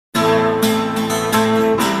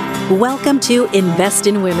Welcome to Invest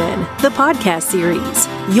in Women, the podcast series.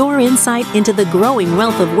 Your insight into the growing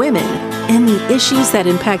wealth of women and the issues that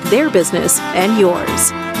impact their business and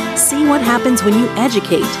yours. See what happens when you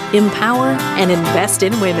educate, empower, and invest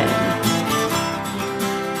in women.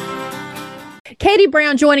 Katie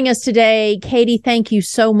Brown joining us today. Katie, thank you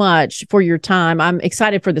so much for your time. I'm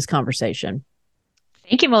excited for this conversation.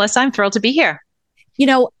 Thank you, Melissa. I'm thrilled to be here. You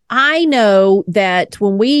know, I know that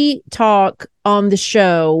when we talk on the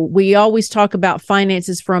show, we always talk about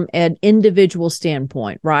finances from an individual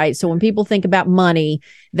standpoint, right? So when people think about money,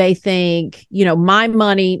 they think, my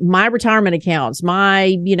money, my retirement accounts,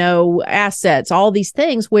 my, assets, all these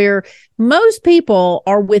things where most people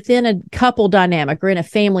are within a couple dynamic or in a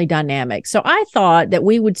family dynamic. So I thought that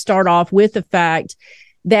we would start off with the fact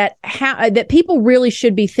that people really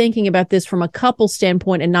should be thinking about this from a couple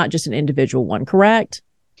standpoint and not just an individual one, correct?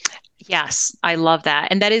 Yes, I love that.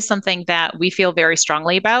 And that is something that we feel very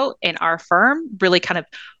strongly about in our firm, really kind of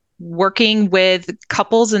working with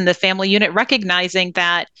couples in the family unit, recognizing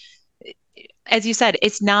that, as you said,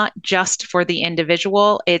 it's not just for the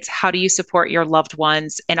individual, it's how do you support your loved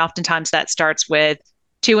ones? And oftentimes that starts with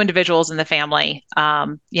two individuals in the family,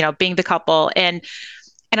 being the couple. And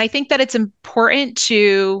I think that it's important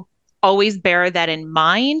to always bear that in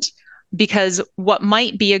mind, because what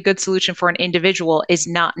might be a good solution for an individual is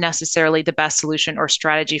not necessarily the best solution or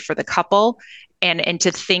strategy for the couple, and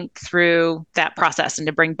to think through that process and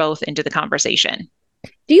to bring both into the conversation.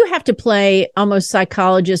 Do you have to play almost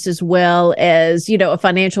psychologist as well as, a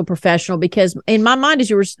financial professional? Because in my mind, as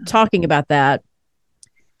you were talking about that,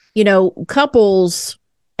 couples,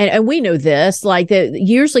 and we know this,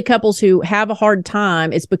 usually couples who have a hard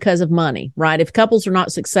time, it's because of money, right? If couples are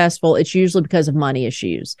not successful, it's usually because of money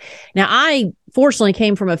issues. Now, I fortunately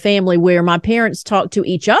came from a family where my parents talked to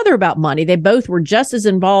each other about money. They both were just as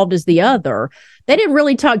involved as the other. They didn't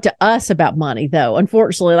really talk to us about money, though,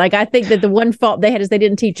 unfortunately. I think that the one fault they had is they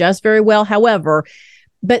didn't teach us very well. However,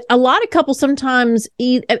 but a lot of couples sometimes,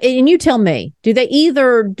 and you tell me, do they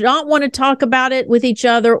either not want to talk about it with each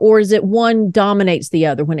other, or is it one dominates the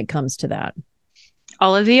other when it comes to that?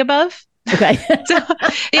 All of the above. Okay.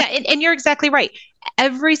 Yeah, and you're exactly right.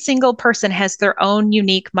 Every single person has their own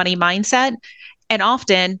unique money mindset. And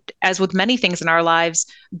often, as with many things in our lives,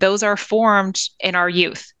 those are formed in our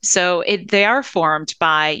youth. So they are formed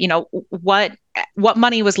by, what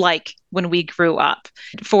money was like when we grew up.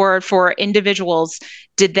 For individuals,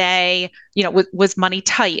 did they, was money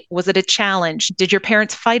tight? Was it a challenge? Did your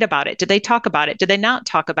parents fight about it? Did they talk about it? Did they not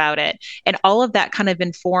talk about it? And all of that kind of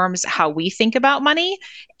informs how we think about money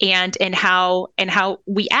and how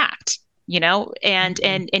we act.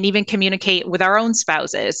 And even communicate with our own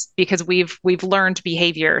spouses, because we've learned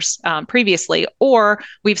behaviors previously, or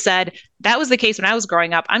we've said that was the case when I was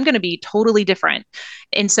growing up, I'm going to be totally different.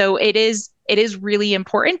 And so it is really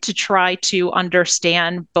important to try to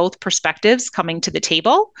understand both perspectives coming to the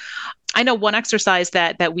table. I know one exercise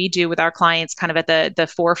that we do with our clients kind of at the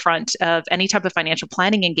forefront of any type of financial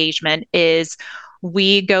planning engagement is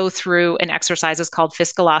we go through an exercise that's called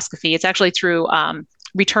fiscalosophy. It's actually through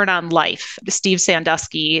Return on Life. Steve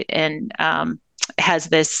Sandusky and has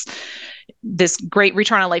this great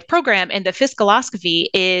Return on Life program, and the fiscalosophy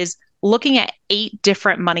is looking at 8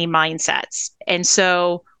 different money mindsets. And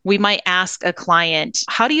so we might ask a client,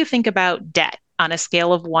 how do you think about debt on a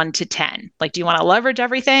scale of 1 to 10? Do you want to leverage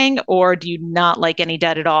everything, or do you not like any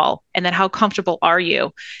debt at all? And then how comfortable are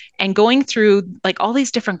you? And going through all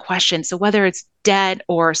these different questions. So whether it's debt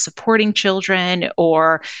or supporting children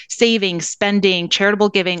or saving, spending, charitable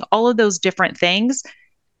giving, all of those different things.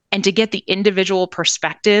 And to get the individual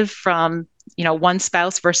perspective from, one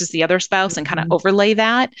spouse versus the other spouse and kind of overlay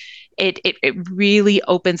that, it really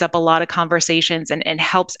opens up a lot of conversations and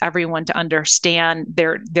helps everyone to understand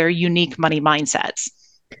their unique money mindsets.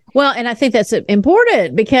 Well, and I think that's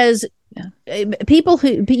important because people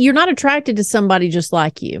you're not attracted to somebody just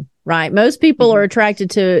like you, right? Most people are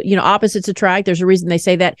attracted to, opposites attract. There's a reason they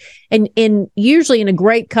say that. And usually in a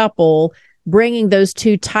great couple, bringing those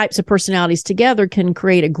two types of personalities together can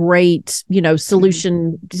create a great,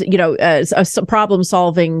 solution, a problem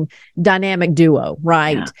solving dynamic duo,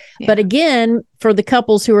 right? Yeah. But again, for the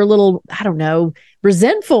couples who are a little,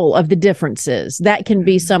 resentful of the differences, that can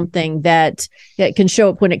be something that can show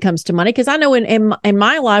up when it comes to money. Because I know in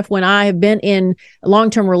my life, when I have been in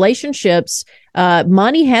long-term relationships,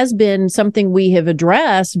 money has been something we have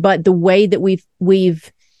addressed, but the way that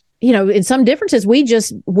we've in some differences, we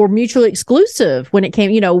just were mutually exclusive when it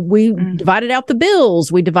came, we divided out the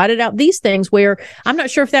bills, we divided out these things where I'm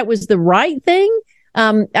not sure if that was the right thing.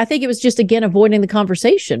 I think it was just, again, avoiding the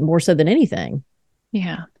conversation more so than anything.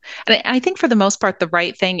 Yeah. And I think for the most part, the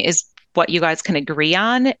right thing is what you guys can agree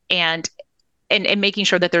on, and making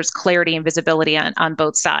sure that there's clarity and visibility on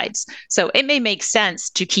both sides. So it may make sense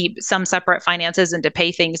to keep some separate finances and to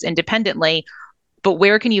pay things independently, but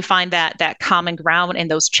where can you find that common ground in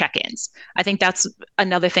those check-ins? I think that's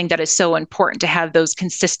another thing that is so important, to have those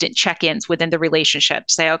consistent check-ins within the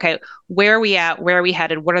relationship. Say, okay, where are we at? Where are we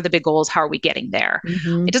headed? What are the big goals? How are we getting there?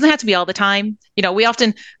 Mm-hmm. It doesn't have to be all the time. We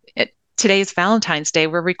often, today's Valentine's Day,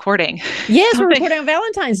 we're recording. Yes, we're recording on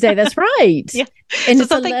Valentine's Day. That's right. Yeah. And So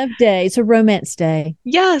it's a love day. It's a romance day.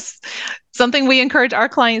 Yes. Something we encourage our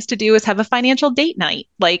clients to do is have a financial date night.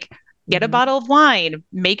 Like, get a bottle of wine,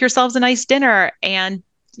 make yourselves a nice dinner, and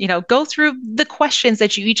go through the questions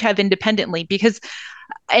that you each have independently. Because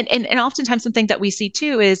and oftentimes something that we see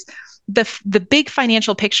too is the big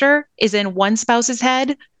financial picture is in one spouse's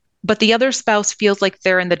head, but the other spouse feels like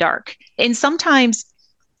they're in the dark. And sometimes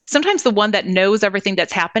the one that knows everything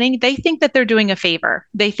that's happening, they think that they're doing a favor.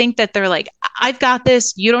 They think that they're like, I've got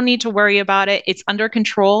this. You don't need to worry about it. It's under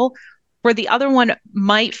control. Where the other one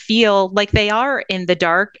might feel like they are in the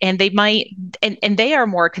dark, and they might, and they are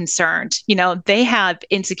more concerned. They have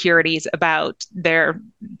insecurities about their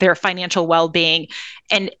financial well-being,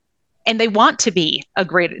 and they want to be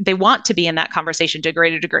in that conversation to a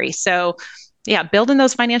greater degree. So yeah, build in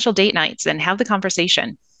those financial date nights and have the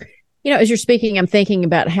conversation. As you're speaking, I'm thinking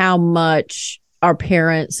about how much our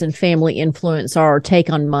parents and family influence our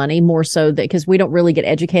take on money, more so that because we don't really get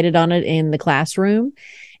educated on it in the classroom.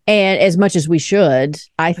 And as much as we should,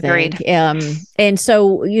 I think. Agreed. And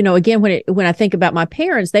so, again, when I think about my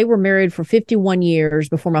parents, they were married for 51 years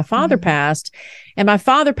before my father passed. And my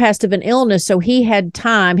father passed of an illness. So he had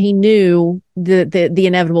time. He knew the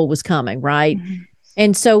inevitable was coming, right? Mm-hmm.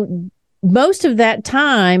 And so most of that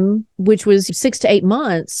time, which was 6 to 8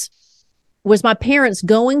 months, was my parents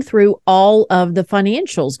going through all of the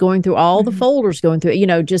financials, going through all the folders, going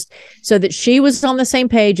through, just so that she was on the same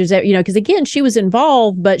page as, because again, she was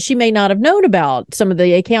involved, but she may not have known about some of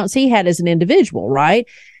the accounts he had as an individual. Right.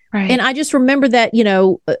 Right. And I just remember that,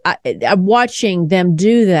 I'm watching them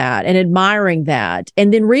do that and admiring that,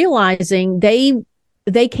 and then realizing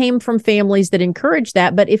they came from families that encourage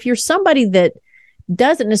that. But if you're somebody that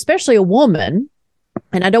doesn't, especially a woman,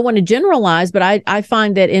 and I don't want to generalize, but I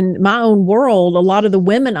find that in my own world, a lot of the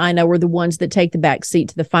women I know are the ones that take the back seat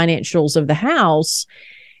to the financials of the house.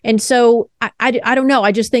 And so I don't know.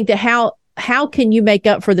 I just think that how can you make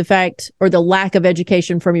up for the fact or the lack of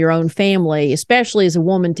education from your own family, especially as a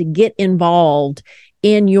woman, to get involved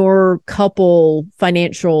in your couple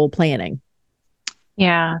financial planning?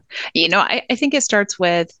 Yeah. I think it starts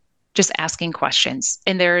with just asking questions.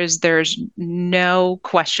 And there's no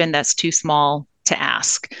question that's too small to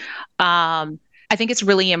ask. I think it's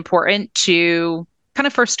really important to kind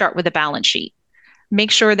of first start with a balance sheet. Make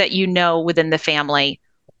sure that within the family,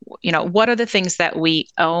 what are the things that we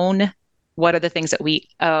own? What are the things that we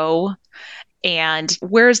owe? And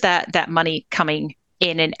where's that money coming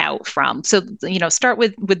in and out from? So, start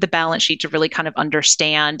with the balance sheet to really kind of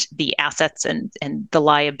understand the assets and the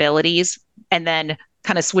liabilities, and then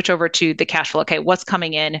kind of switch over to the cash flow. Okay, what's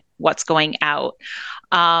coming in? What's going out?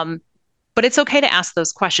 But it's okay to ask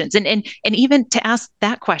those questions. And even to ask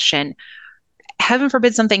that question, heaven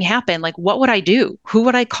forbid something happened, like, what would I do? Who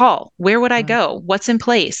would I call? Where would I go? What's in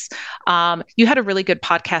place? You had a really good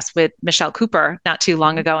podcast with Michelle Cooper not too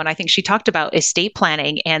long ago, and I think she talked about estate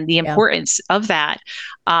planning and the importance of that.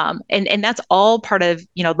 And that's all part of,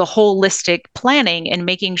 the holistic planning and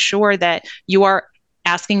making sure that you are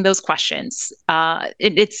asking those questions.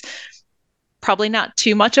 It's probably not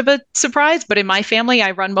too much of a surprise, but in my family,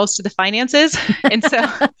 I run most of the finances. And so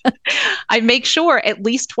I make sure at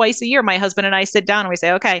least twice a year, my husband and I sit down and we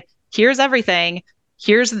say, okay, here's everything.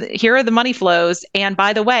 Here are the money flows. And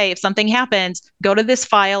by the way, if something happens, go to this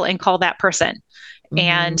file and call that person.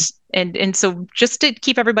 And so just to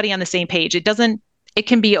keep everybody on the same page, it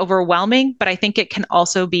can be overwhelming, but I think it can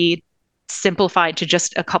also be simplified to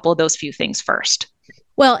just a couple of those few things first.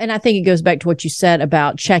 Well, and I think it goes back to what you said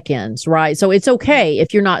about check-ins, right? So it's okay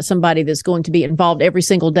if you're not somebody that's going to be involved every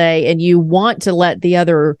single day and you want to let the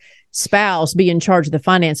other spouse be in charge of the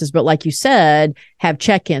finances. But like you said, have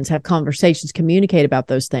check-ins, have conversations, communicate about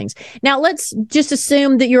those things. Now, let's just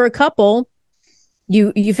assume that you're a couple.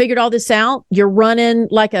 You figured all this out. You're running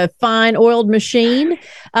like a fine oiled machine,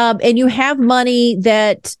 and you have money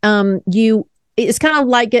that it's kind of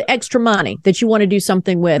like extra money that you want to do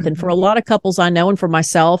something with. And for a lot of couples I know, and for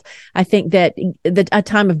myself, I think that a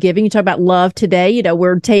time of giving, you talk about love today,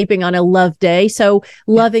 we're taping on a love day. So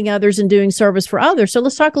loving others and doing service for others. So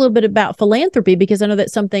let's talk a little bit about philanthropy, because I know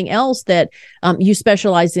that's something else that you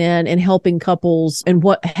specialize in helping couples and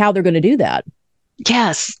how they're going to do that.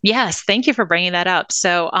 Yes. Thank you for bringing that up.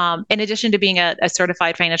 So, in addition to being a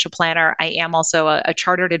certified financial planner, I am also a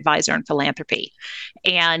chartered advisor in philanthropy,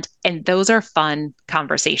 and those are fun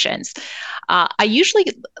conversations. I usually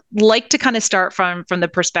like to kind of start from the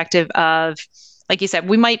perspective of, like you said,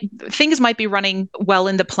 things might be running well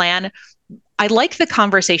in the plan. I like the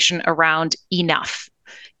conversation around enough.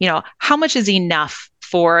 How much is enough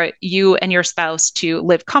for you and your spouse to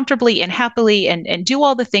live comfortably and happily and do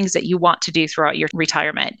all the things that you want to do throughout your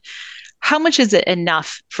retirement? How much is it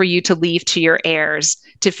enough for you to leave to your heirs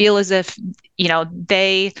to feel as if,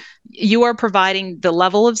 you are providing the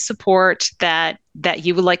level of support that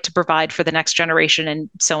you would like to provide for the next generation, and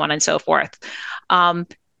so on and so forth. And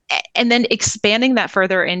then expanding that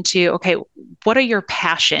further into, okay, what are your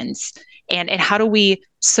passions, and how do we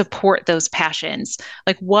support those passions?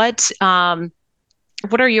 Like what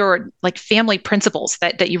are your family principles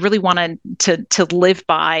that you really want to live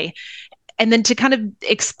by? And then to kind of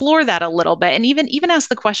explore that a little bit, and even ask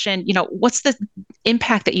the question, what's the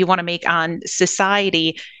impact that you want to make on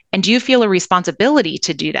society? And do you feel a responsibility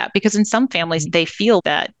to do that? Because in some families, they feel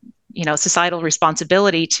that, societal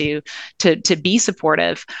responsibility to be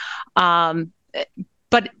supportive.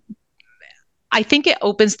 But I think it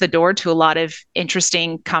opens the door to a lot of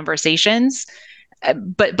interesting conversations.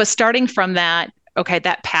 But starting from that, okay,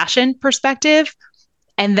 that passion perspective,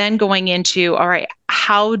 and then going into, all right,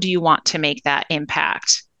 how do you want to make that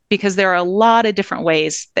impact? Because there are a lot of different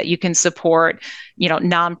ways that you can support,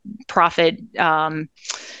 nonprofit,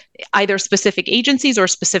 either specific agencies or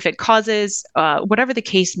specific causes, whatever the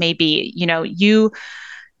case may be. You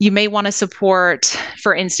may want to support,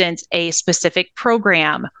 for instance, a specific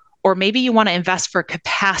program, or maybe you want to invest for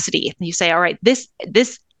capacity. You say, all right, this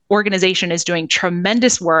organization is doing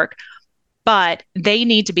tremendous work, but they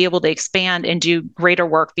need to be able to expand and do greater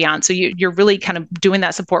work beyond. So you're really kind of doing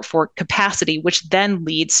that support for capacity, which then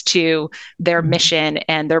leads to their mission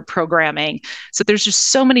and their programming. So there's just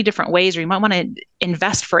so many different ways, or you might want to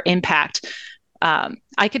invest for impact. I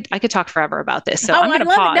could talk forever about this, so I'm going to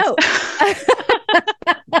pause.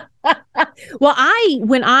 Well,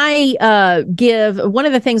 when I give, one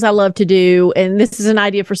of the things I love to do, and this is an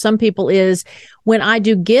idea for some people, is when I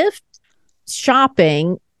do gift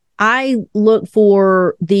shopping, I look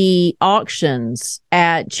for the auctions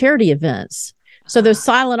at charity events. So those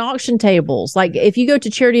silent auction tables, like if you go to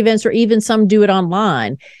charity events, or even some do it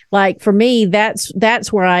online, like for me, that's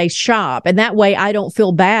where I shop. And that way I don't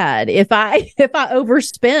feel bad. If I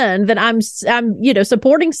overspend, then I'm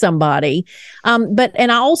supporting somebody. And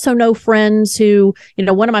I also know friends who,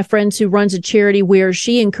 one of my friends who runs a charity where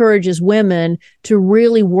she encourages women to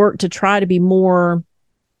really work to try to be more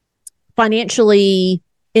financially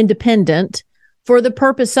independent for the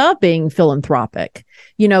purpose of being philanthropic,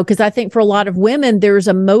 because I think for a lot of women, there's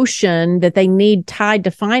emotion that they need tied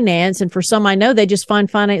to finance. And for some, I know they just find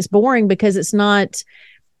finance boring because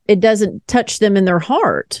it doesn't touch them in their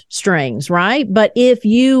heart strings. Right. But if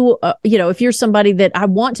if you're somebody that I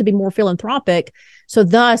want to be more philanthropic, so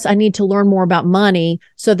thus I need to learn more about money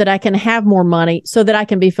so that I can have more money so that I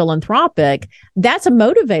can be philanthropic, that's a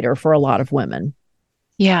motivator for a lot of women.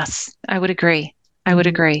 Yes, I would agree.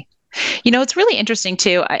 It's really interesting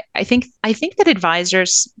too. I think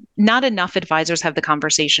that not enough advisors have the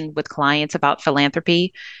conversation with clients about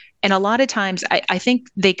philanthropy. And a lot of times I think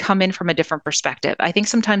they come in from a different perspective. I think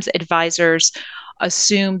sometimes advisors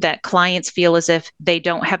assume that clients feel as if they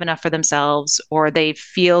don't have enough for themselves, or they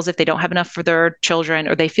feel as if they don't have enough for their children,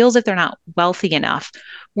 or they feel as if they're not wealthy enough.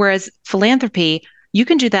 Whereas philanthropy, you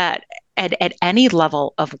can do that at any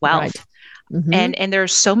level of wealth. Right. Mm-hmm. And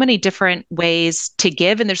there's so many different ways to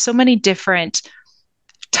give, and there's so many different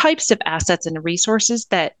types of assets and resources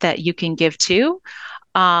that you can give to.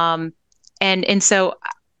 And so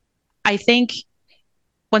I think,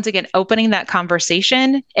 once again, opening that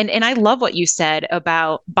conversation, and I love what you said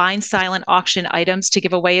about buying silent auction items to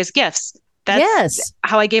give away as gifts. That's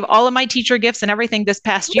how I gave all of my teacher gifts and everything this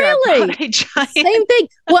past year. Really? Same thing.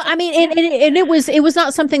 Well, I mean, and it was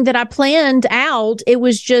not something that I planned out. It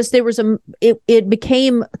was just, it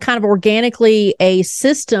became kind of organically a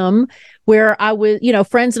system where I was,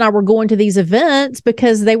 friends and I were going to these events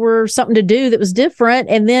because they were something to do that was different.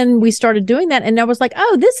 And then we started doing that. And I was like,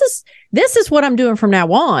 oh, this is what I'm doing from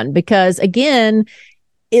now on. Because again,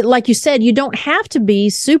 like you said, you don't have to be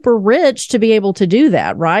super rich to be able to do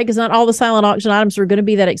that, right? Because not all the silent auction items are going to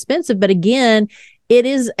be that expensive. But again, it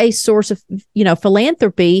is a source of,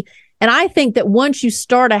 philanthropy. And I think that once you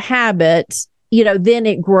start a habit, then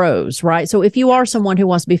it grows, right? So if you are someone who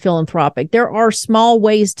wants to be philanthropic, there are small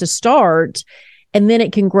ways to start, and then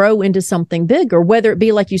it can grow into something bigger, whether it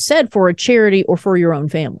be, like you said, for a charity or for your own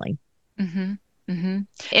family. Mm-hmm. Mm-hmm.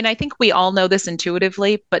 And I think we all know this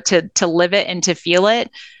intuitively, but to live it and to feel it,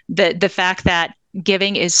 the fact that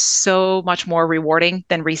giving is so much more rewarding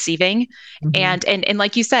than receiving. Mm-hmm. And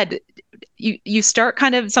like you said, you start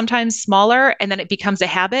kind of sometimes smaller, and then it becomes a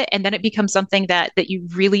habit, and then it becomes something that you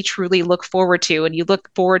really truly look forward to, and you look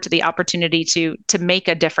forward to the opportunity to make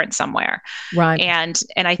a difference somewhere. Right. And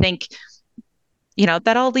I think,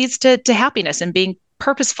 that all leads to happiness and being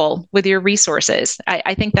purposeful with your resources.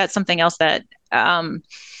 I think that's something else that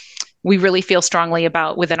we really feel strongly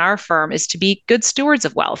about within our firm, is to be good stewards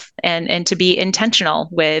of wealth, and to be intentional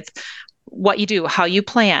with what you do, how you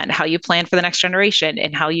plan for the next generation,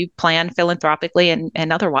 and how you plan philanthropically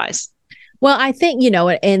and otherwise. Well, I think,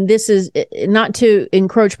 and this is not to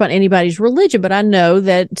encroach upon anybody's religion, but I know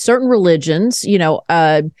that certain religions,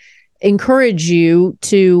 encourage you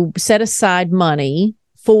to set aside money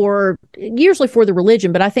usually for the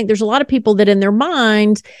religion. But I think there's a lot of people that in their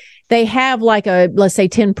mind, they have like let's say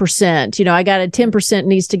 10%, I got a 10%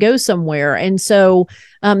 needs to go somewhere. And so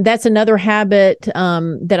that's another habit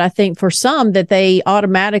that I think for some, that they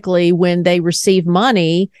automatically, when they receive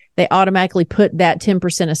money, they automatically put that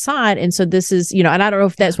 10% aside. And so this is, and I don't know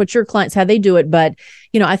if that's what your clients, how they do it, but,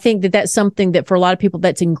 I think that that's something that for a lot of people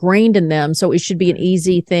that's ingrained in them. So it should be an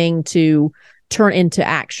easy thing to turn into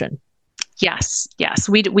action. Yes.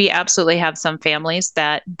 We absolutely have some families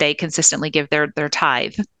that they consistently give their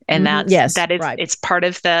tithe, and right. It's part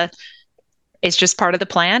of it's just part of the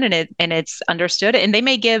plan, and it's understood, and they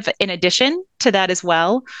may give in addition to that as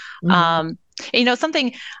well. Mm-hmm.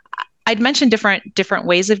 Something I'd mentioned different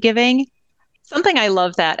ways of giving. Something I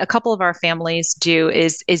love that a couple of our families do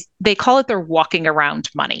is they call it their walking around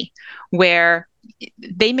money, where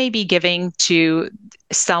they may be giving to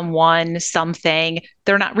someone something.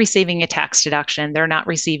 They're not receiving a tax deduction. They're not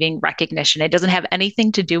receiving recognition. It doesn't have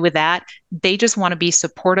anything to do with that. They just want to be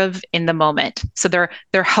supportive in the moment. So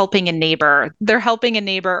they're helping a neighbor. They're helping a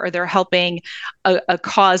neighbor, or they're helping a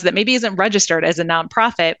cause that maybe isn't registered as a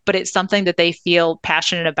nonprofit, but it's something that they feel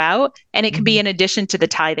passionate about. And it can be in addition to the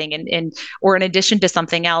tithing and or in addition to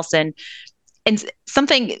something else. And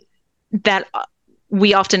something that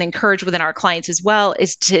we often encourage within our clients as well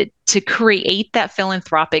is to create that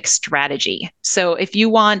philanthropic strategy. So if you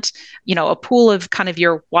want, a pool of kind of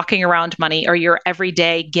your walking around money or your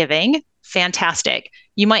everyday giving, fantastic.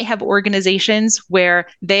 You might have organizations where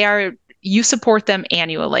you support them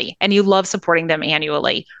annually, and you love supporting them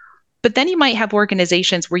annually. But then you might have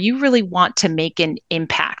organizations where you really want to make an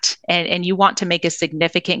impact, and you want to make a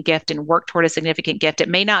significant gift and work toward a significant gift. It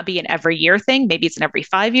may not be an every year thing. Maybe it's an every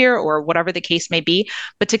 5 year or whatever the case may be,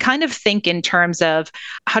 but to kind of think in terms of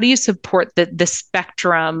how do you support the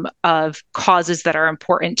spectrum of causes that are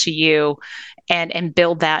important to you, and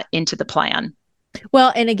build that into the plan.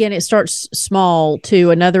 Well, and again, it starts small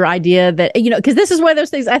too. Another idea that, because this is one of those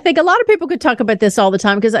things, I think a lot of people could talk about this all the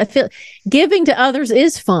time, because I feel giving to others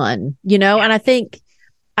is fun, and I think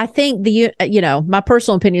my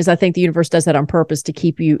personal opinion is I think the universe does that on purpose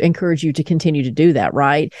to encourage you to continue to do that.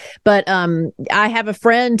 Right. But I have a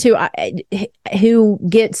friend who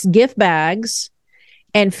gets gift bags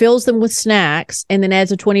and fills them with snacks, and then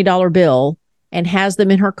adds a $20 bill and has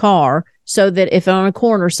them in her car, so that if on a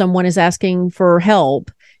corner someone is asking for help,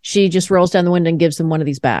 she just rolls down the window and gives them one of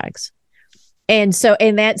these bags. And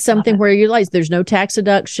that's something where you realize there's no tax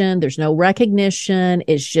deduction, there's no recognition.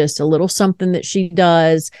 It's just a little something that she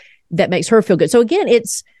does that makes her feel good. So again,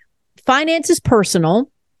 finance is personal,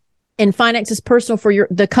 and finance is personal for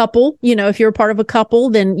the couple. If you're a part of a couple,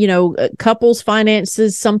 then, couples finance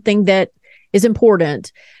is something that is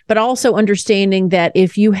important, but also understanding that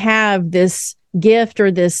if you have this gift or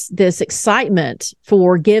this excitement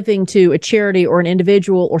for giving to a charity or an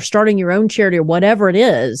individual, or starting your own charity or whatever it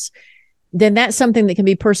is, then that's something that can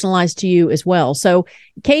be personalized to you as well. So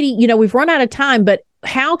Katie, we've run out of time, but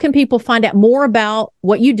how can people find out more about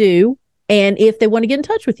what you do, and if they want to get in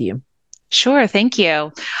touch with you? Sure. Thank you.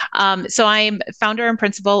 So I'm co-founder and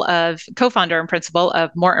principal of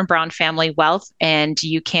Morton Brown Family Wealth, and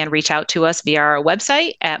you can reach out to us via our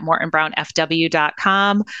website at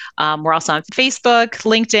mortonbrownfw.com. We're also on Facebook,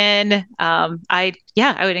 LinkedIn.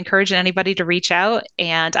 I would encourage anybody to reach out,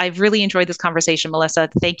 and I've really enjoyed this conversation, Melissa.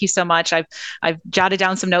 Thank you so much. I've jotted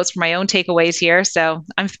down some notes for my own takeaways here, so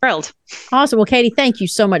I'm thrilled. Awesome. Well, Katie, thank you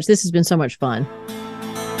so much. This has been so much fun.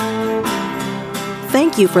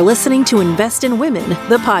 Thank you for listening to Invest in Women,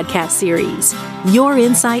 the podcast series. Your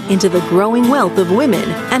insight into the growing wealth of women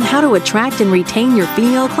and how to attract and retain your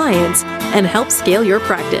female clients and help scale your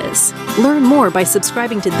practice. Learn more by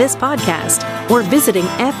subscribing to this podcast or visiting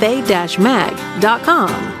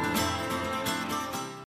fa-mag.com.